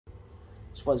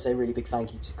Just want to say a really big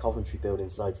thank you to Coventry Building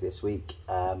Society this week.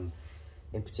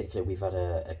 In particular, we've had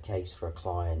a case for a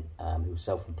client who was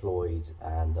self-employed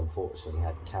and unfortunately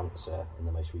had cancer in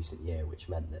the most recent year, which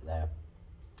meant that their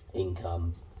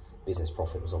income, business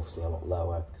profit was obviously a lot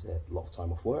lower because they had a lot of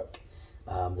time off work.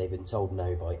 They've been told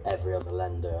no by every other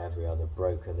lender, every other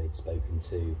broker they'd spoken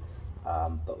to,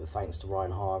 but with thanks to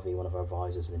Ryan Harvey, one of our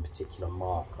advisors, and in particular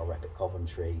Mark, our rep at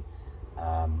Coventry,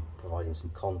 providing some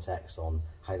context on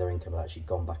how their income had actually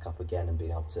gone back up again and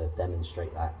being able to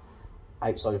demonstrate that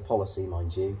outside of policy,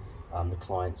 mind you. The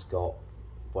client's got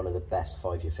one of the best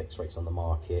 5-year fixed rates on the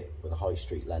market with a high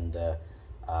street lender,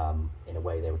 in a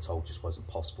way they were told just wasn't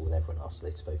possible with everyone else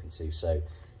they'd spoken to. So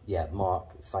yeah,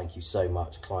 Mark, thank you so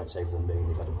much. Clients over the moon.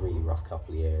 They've had a really rough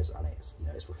couple of years, and it's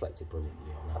reflected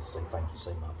brilliantly on us, so thank you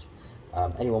so much.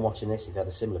 Anyone watching this, if you've had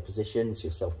a similar position, so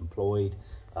you're self-employed,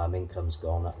 income's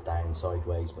gone up, down,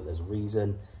 sideways, but there's a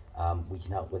reason, we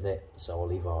can help with it. So I'll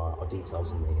leave our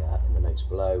details in the notes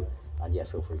below, and yeah,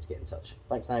 feel free to get in touch.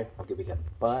 Thanks now, have a good weekend.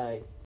 Bye.